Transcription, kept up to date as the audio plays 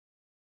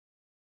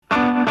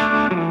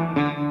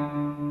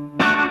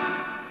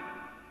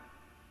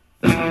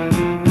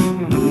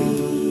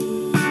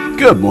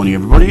Good morning,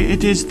 everybody.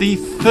 It is the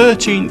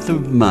 13th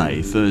of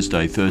May,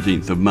 Thursday,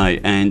 13th of May,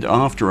 and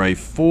after a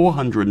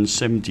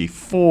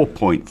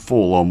 474-point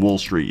fall on Wall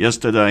Street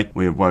yesterday,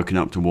 we have woken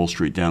up to Wall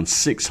Street down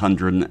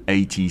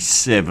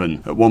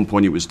 687. At one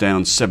point, it was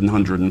down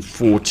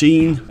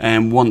 714,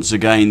 and once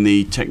again,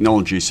 the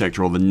technology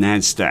sector, or the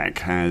NASDAQ,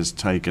 has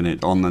taken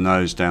it on the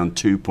nose, down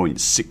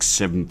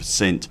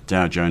 2.67%.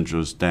 Dow Jones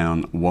was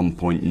down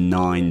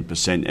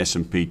 1.9%,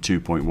 S&P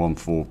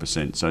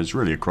 2.14%, so it's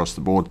really across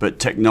the board, but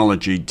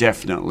technology definitely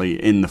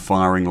in the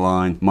firing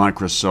line.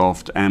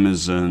 Microsoft,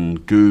 Amazon,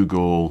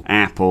 Google,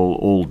 Apple,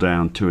 all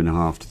down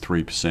 2.5% to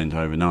 3%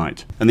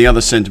 overnight. And the other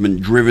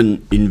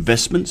sentiment-driven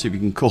investments, if you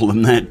can call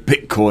them that,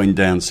 Bitcoin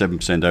down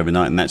 7%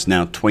 overnight, and that's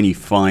now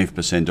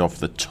 25% off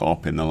the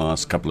top in the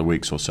last couple of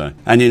weeks or so.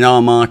 And in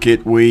our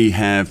market, we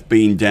have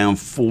been down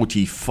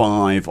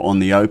 45 on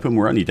the open.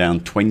 We're only down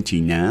 20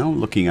 now,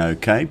 looking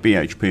okay.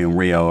 BHP and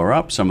Rio are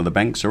up. Some of the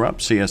banks are up.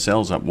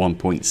 CSL's up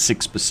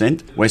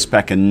 1.6%.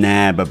 Westpac and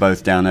NAB are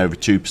both down over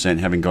 2%,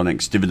 having gone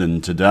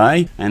ex-dividend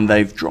today, and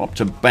they've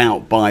dropped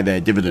about by their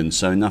dividends,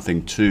 so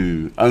nothing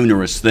too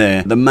onerous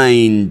there. The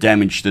main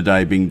damage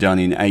today being done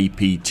in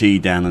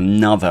APT, down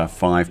another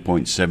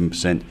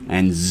 5.7%,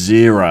 and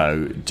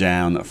Zero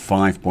down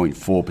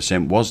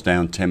 5.4%, was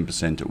down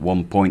 10% at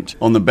one point,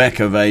 on the back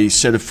of a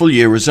set of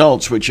full-year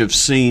results which have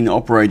seen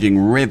operating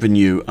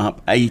revenue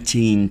up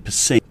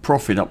 18%,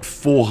 profit up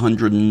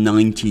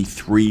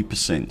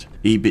 493%,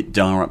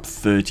 EBITDA up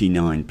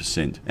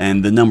 39%,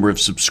 and the number of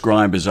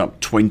subscribers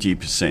up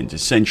 20%.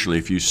 Essentially,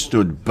 if you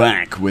stood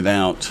back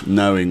without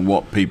knowing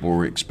what people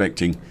were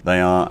expecting,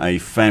 they are a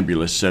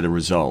fabulous set of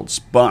results,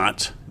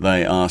 but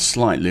they are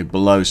slightly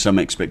below some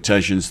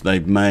expectations.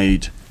 They've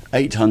made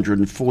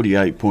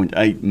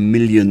 848.8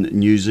 million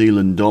New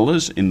Zealand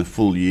dollars in the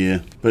full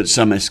year, but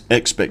some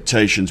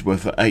expectations were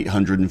for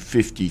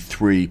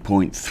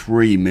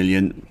 853.3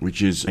 million,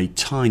 which is a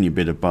tiny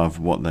bit above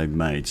what they've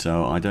made.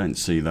 So I don't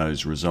see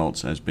those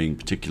results as being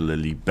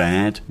particularly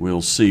bad.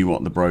 We'll see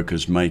what the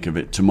brokers make of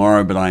it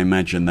tomorrow, but I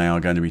imagine they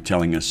are going to be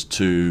telling us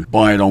to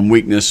buy it on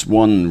weakness.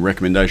 One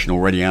recommendation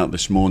already out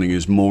this morning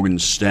is Morgan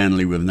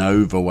Stanley with an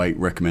overweight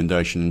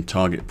recommendation and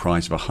target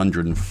price of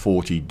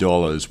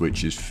 $140,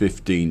 which is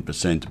 15%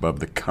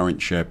 above the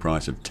current share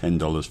price of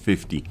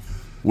 $10.50.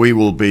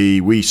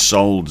 We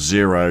sold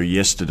Zero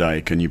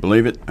yesterday, can you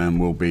believe it?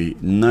 And we'll be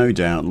no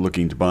doubt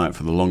looking to buy it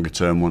for the longer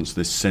term once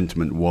this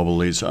sentiment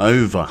wobble is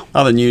over.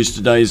 Other news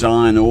today's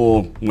iron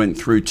ore went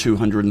through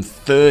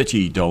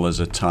 $230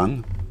 a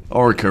tonne.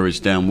 Orica is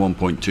down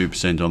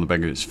 1.2% on the back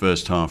of its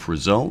first half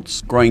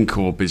results.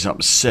 GrainCorp is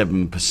up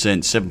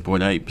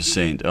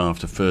 7.8%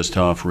 after first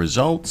half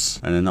results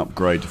and an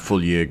upgrade to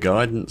full year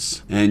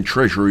guidance. And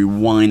Treasury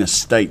Wine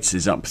Estates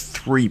is up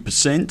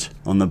 3%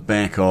 on the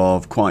back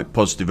of quite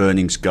positive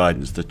earnings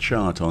guidance. The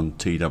chart on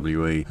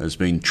TWE has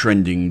been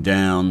trending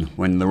down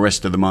when the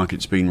rest of the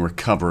market's been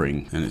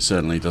recovering, and it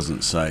certainly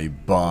doesn't say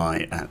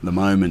buy at the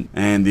moment.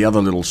 And the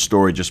other little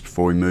story just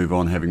before we move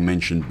on, having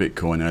mentioned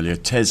Bitcoin earlier,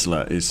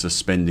 Tesla is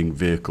suspending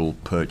vehicle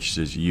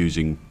purchases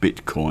using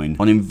Bitcoin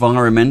on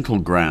environmental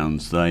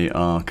grounds. They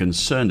are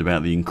concerned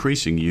about the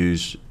increasing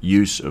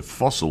use of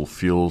fossil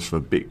fuels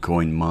for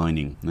Bitcoin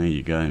mining. There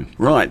you go.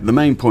 Right, the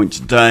main point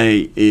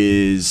today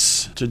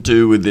is to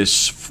do with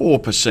this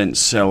 4%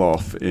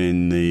 sell-off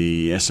in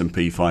the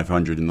S&P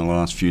 500 in the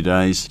last few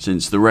days.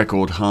 Since the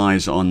record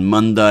highs on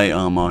Monday,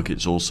 our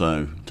market's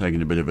also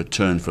taking a bit of a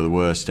turn for the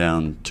worse,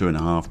 down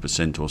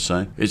 2.5% or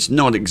so. It's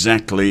not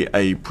exactly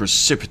a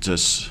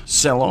precipitous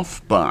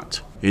sell-off, but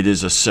it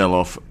is a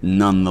sell-off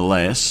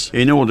nonetheless.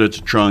 In order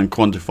to try and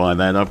quantify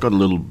that, I've got a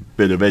little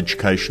bit of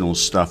educational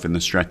stuff in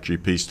the strategy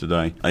piece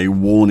today. A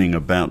warning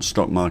about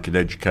stock market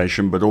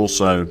education, but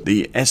also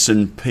the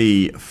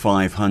S&P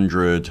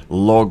 500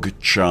 log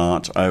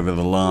chart over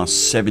the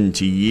last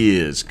 70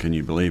 years. Can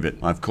you believe it?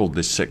 I've called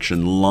this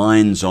section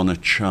Lines on a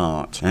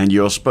Chart. And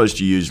you're supposed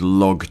to use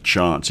log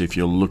charts if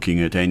you're looking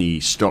at any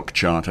stock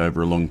chart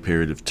over a long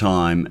period of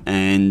time.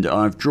 And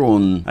I've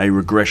drawn a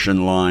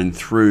regression line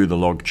through the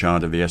log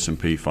chart of the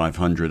S&P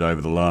 500 over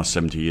the last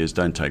 70 years.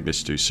 Don't take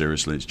this too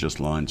seriously, it's just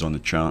lines on a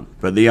chart.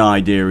 But the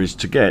idea is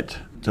to get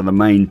to the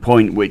main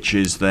point, which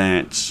is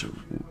that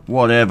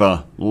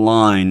whatever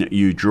line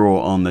you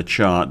draw on the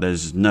chart,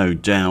 there's no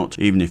doubt,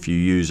 even if you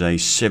use a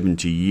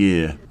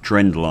 70-year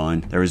trend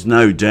line, there is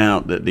no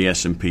doubt that the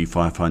S&P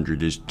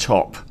 500 is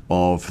top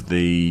of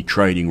the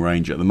trading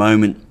range at the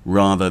moment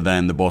rather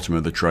than the bottom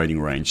of the trading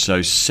range.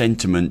 So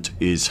sentiment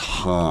is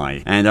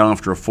high. And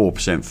after a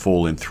 4%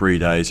 fall in 3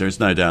 days,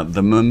 there's no doubt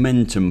the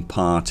momentum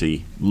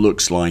party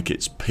looks like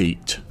it's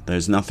peaked.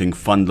 There's nothing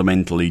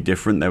fundamentally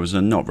different. There was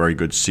a not very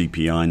good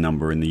CPI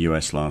number in the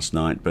US last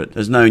night, but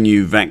there's no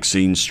new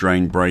vaccine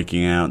strain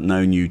breaking out,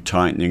 no new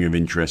tightening of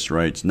interest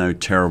rates, no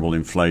terrible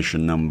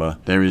inflation number.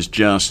 There is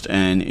just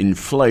an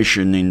inflation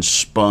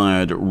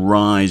inflation-inspired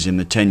rise in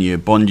the 10-year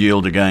bond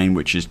yield again,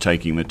 which is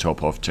taking the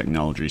top off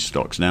technology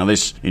stocks. Now,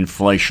 this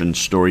inflation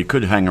story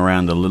could hang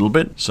around a little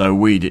bit, so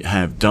we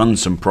have done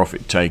some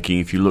profit taking.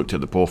 If you looked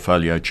at the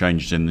portfolio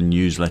changes in the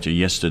newsletter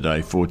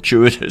yesterday,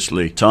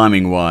 fortuitously,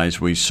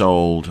 timing-wise, we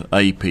sold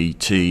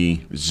APT,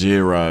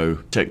 Zero,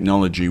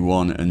 Technology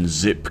One, and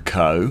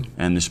Zipco,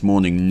 and this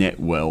morning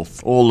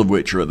Netwealth, all of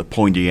which are at the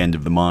pointy end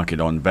of the market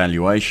on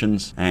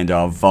valuations and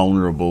are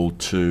vulnerable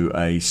to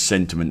a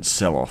sentiment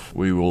sell-off.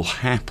 We will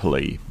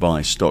happily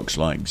buy stocks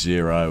like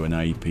Zero and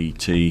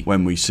APT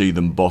when we see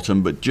them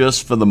bottom, but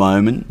just for the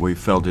moment we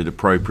felt it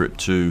appropriate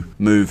to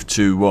move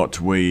to what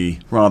we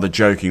rather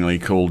jokingly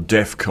call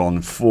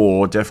DEFCON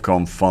 4.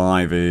 DEFCON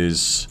 5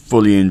 is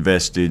fully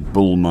invested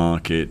bull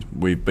market.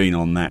 We've been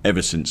on that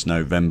ever since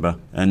November,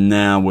 and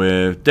now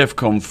we're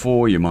DEFCON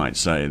 4, you might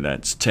say.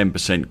 That's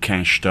 10%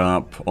 cashed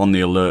up, on the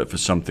alert for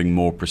something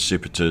more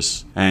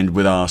precipitous, and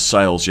with our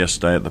sales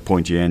yesterday at the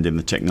pointy end in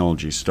the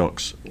technology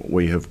stocks,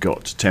 we have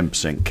got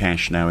 10%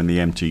 cash now in the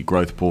MT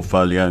growth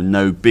portfolio.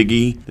 No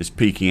biggie. This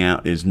peaking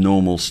out is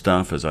normal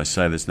stuff. As I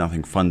say, there's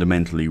nothing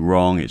fundamentally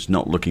wrong. It's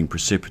not looking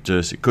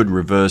precipitous. It could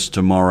reverse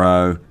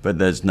tomorrow, but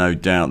there's no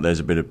doubt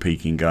there's a bit of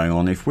peaking going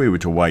on. If we were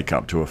to wake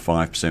up to a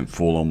 5%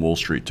 fall on Wall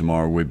Street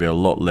tomorrow, we'd be a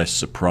lot less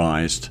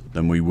surprised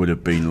than we would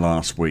have been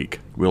last week.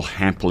 We'll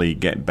happily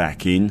get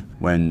back in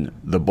when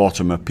the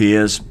bottom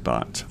appears,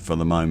 but for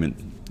the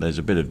moment there's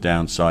a bit of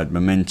downside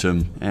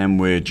momentum, and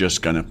we're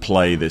just going to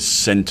play this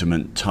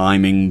sentiment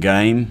timing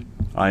game.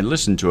 I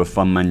listened to a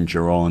fund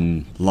manager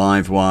on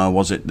Livewire,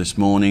 was it this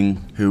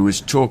morning, who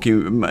was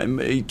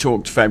he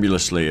talked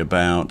fabulously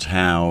about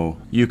how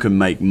you can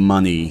make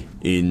money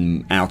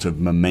out of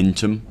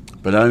momentum,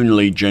 but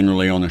only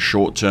generally on a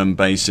short-term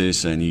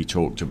basis. And he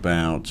talked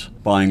about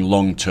buying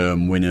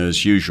long-term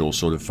winners, usual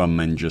sort of fund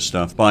manager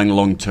stuff, buying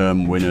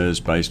long-term winners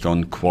based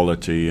on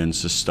quality and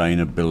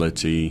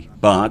sustainability.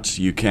 But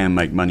you can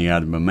make money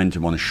out of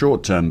momentum on a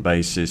short-term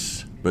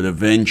basis. But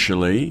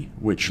eventually,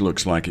 which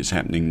looks like it's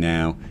happening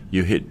now,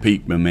 you hit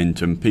peak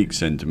momentum, peak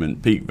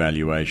sentiment, peak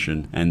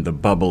valuation, and the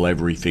bubble,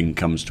 everything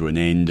comes to an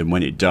end. And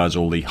when it does,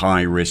 all the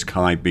high risk,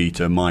 high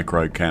beta,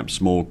 micro cap,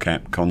 small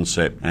cap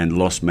concept and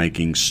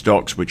loss-making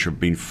stocks, which have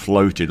been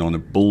floated on a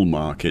bull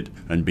market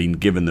and been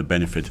given the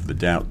benefit of the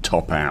doubt,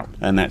 top out.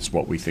 And that's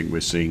what we think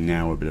we're seeing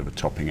now, a bit of a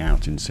topping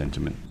out in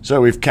sentiment.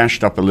 So we've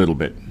cashed up a little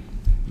bit.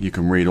 You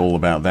can read all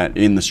about that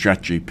in the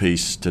strategy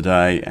piece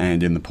today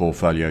and in the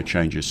portfolio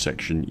changes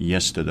section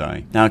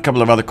yesterday. Now, a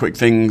couple of other quick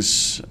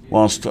things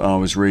whilst I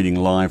was reading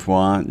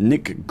Livewire.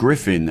 Nick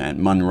Griffin at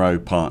Munro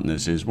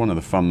Partners is one of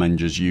the fund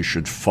managers you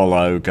should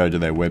follow. Go to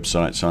their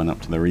website, sign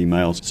up to their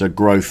emails. It's a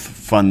growth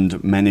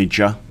fund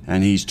manager,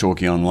 and he's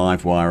talking on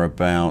Livewire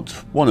about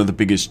one of the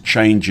biggest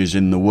changes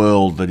in the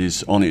world that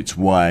is on its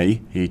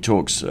way. He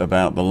talks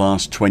about the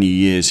last 20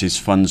 years, his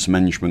funds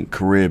management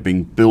career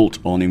being built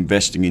on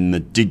investing in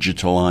the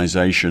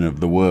digitalization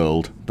of the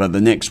world. But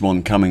the next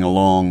one coming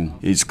along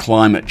is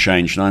climate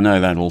change. And I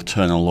know that'll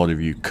turn a lot of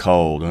you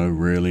cold. Oh,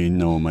 really?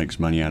 No one makes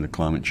money out of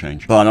climate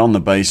change. But on the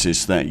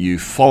basis that you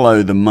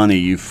follow the money,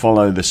 you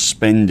follow the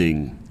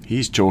spending,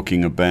 he's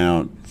talking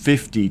about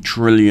 $50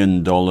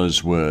 trillion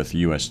worth,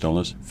 US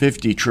dollars,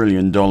 $50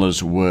 trillion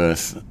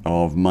worth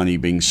of money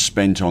being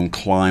spent on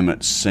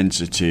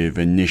climate-sensitive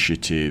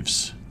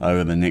initiatives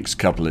over the next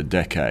couple of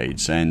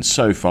decades. And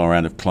so far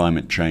out of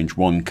climate change,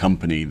 one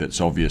company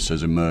that's obvious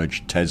has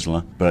emerged,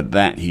 Tesla, but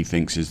that he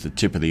thinks is the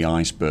tip of the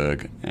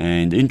iceberg.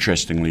 And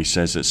interestingly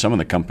says that some of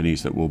the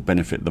companies that will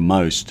benefit the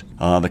most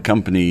are the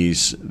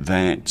companies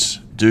that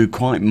do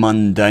quite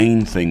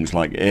mundane things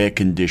like air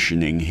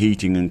conditioning,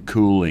 heating and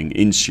cooling,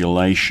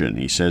 insulation.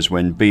 He says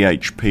when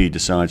BHP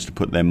decides to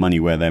put their money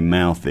where their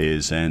mouth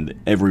is and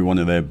every one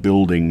of their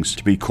buildings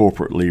to be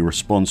corporately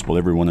responsible,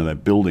 every one of their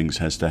buildings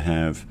has to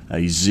have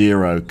a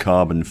zero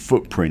carbon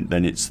footprint,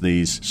 then it's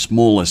these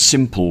smaller,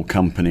 simple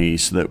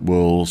companies that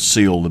will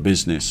seal the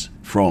business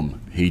from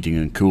heating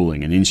and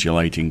cooling and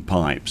insulating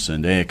pipes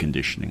and air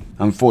conditioning.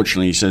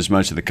 Unfortunately, he says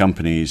most of the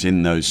companies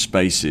in those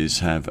spaces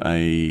have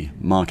a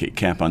market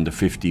cap under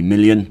 50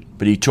 million,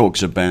 but he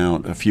talks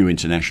about a few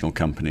international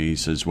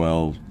companies as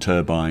well,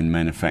 turbine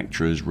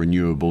manufacturers,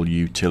 renewable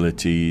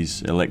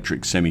utilities,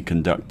 electric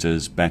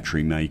semiconductors,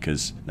 battery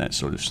makers, that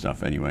sort of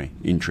stuff. Anyway,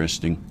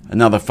 interesting.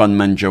 Another fund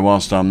manager,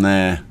 whilst I'm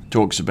there,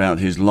 talks about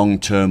his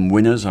long-term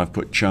winners. I've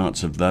put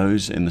charts of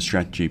those in the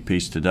strategy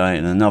piece today.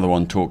 And another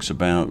one talks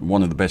about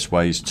one of the best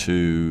ways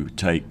to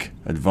take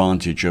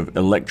advantage of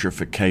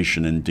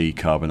electrification and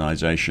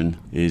decarbonisation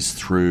is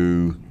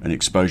through an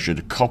exposure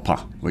to copper,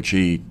 which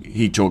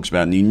he talks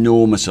about an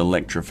enormous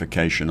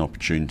electrification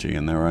opportunity.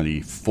 And there are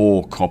only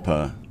 4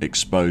 copper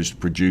exposed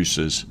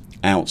producers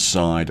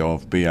outside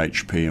of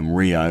BHP and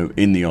Rio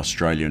in the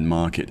Australian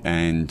market,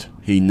 and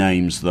he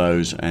names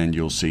those, and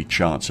you'll see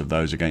charts of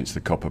those against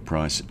the copper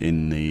price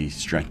in the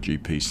strategy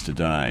piece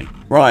today.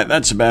 Right,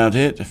 that's about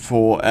it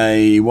for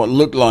what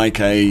looked like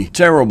a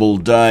terrible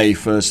day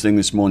first thing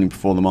this morning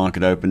before the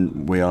market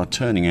opened. We are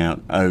turning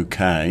out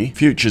okay.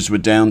 Futures were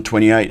down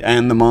 28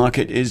 and the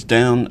market is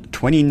down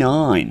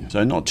 29.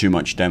 So not too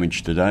much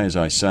damage today, as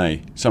I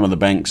say. Some of the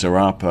banks are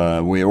up.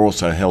 We are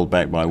also held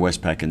back by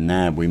Westpac and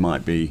NAB. We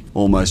might be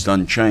almost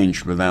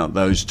unchanged without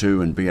those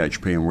two, and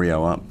BHP and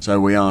Rio up. So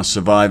we are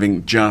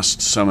surviving.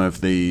 Just some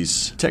of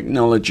these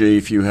technology,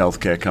 few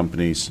healthcare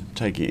companies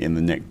taking it in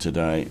the neck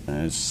today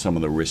as some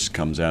of the risk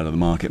comes out of the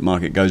market.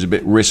 Market goes a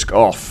bit risk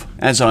off.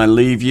 As I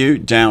leave you,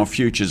 Dow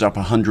futures up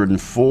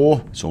 104.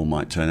 This all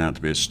might turn out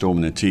to be a storm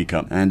in a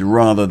teacup. And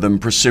rather than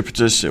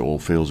precipitous, it all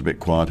feels a bit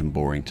quiet and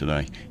boring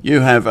today.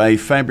 You have a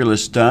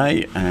fabulous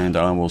day, and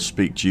I will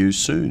speak to you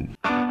soon.